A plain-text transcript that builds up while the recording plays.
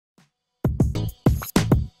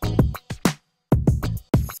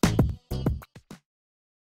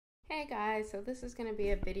Hey guys, so this is going to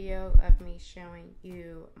be a video of me showing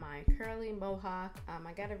you my curly mohawk.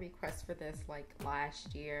 I got a request for this like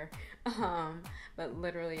last year, but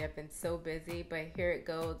literally I've been so busy, but here it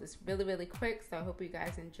goes. It's really quick, so I hope you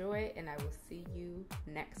guys enjoy it, and I will see you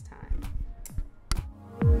next time.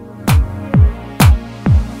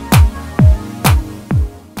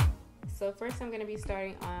 So first I'm going to be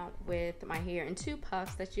starting out with my hair in 2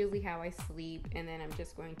 puffs. That's usually how I sleep, and then I'm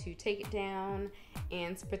just going to take it down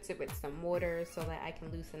and spritz it with some water so that I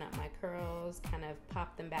can loosen up my curls, kind of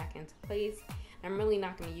pop them back into place. I'm really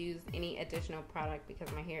not going to use any additional product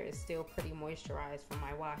because my hair is still pretty moisturized from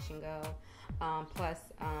my wash and go. Plus,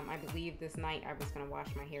 I believe this night I was going to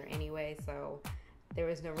wash my hair anyway, so there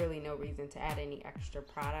was really no reason to add any extra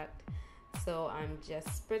product. So I'm just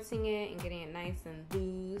spritzing it and getting it nice and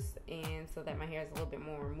loose, and so that my hair is a little bit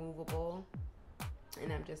more removable.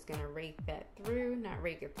 And I'm just gonna rake that through, not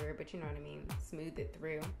rake it through, but you know what I mean, smooth it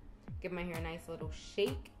through. Give my hair a nice little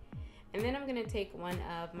shake. And then I'm gonna take one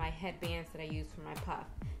of my headbands that I use for my puff.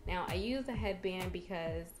 Now I use a headband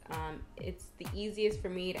because it's the easiest for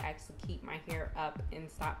me to actually keep my hair up and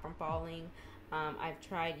stop from falling. I've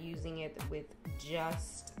tried using it with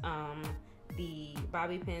just the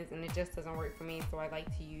bobby pins, and it just doesn't work for me, so I like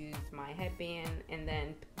to use my headband and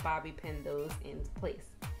then bobby pin those into place.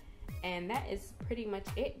 And that is pretty much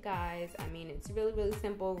it, guys. I mean, it's really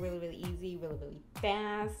simple, really easy, really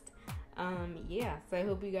fast. Yeah, so I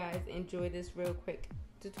hope you guys enjoy this real quick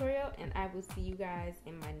tutorial, and I will see you guys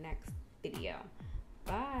in my next video.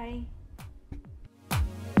 Bye.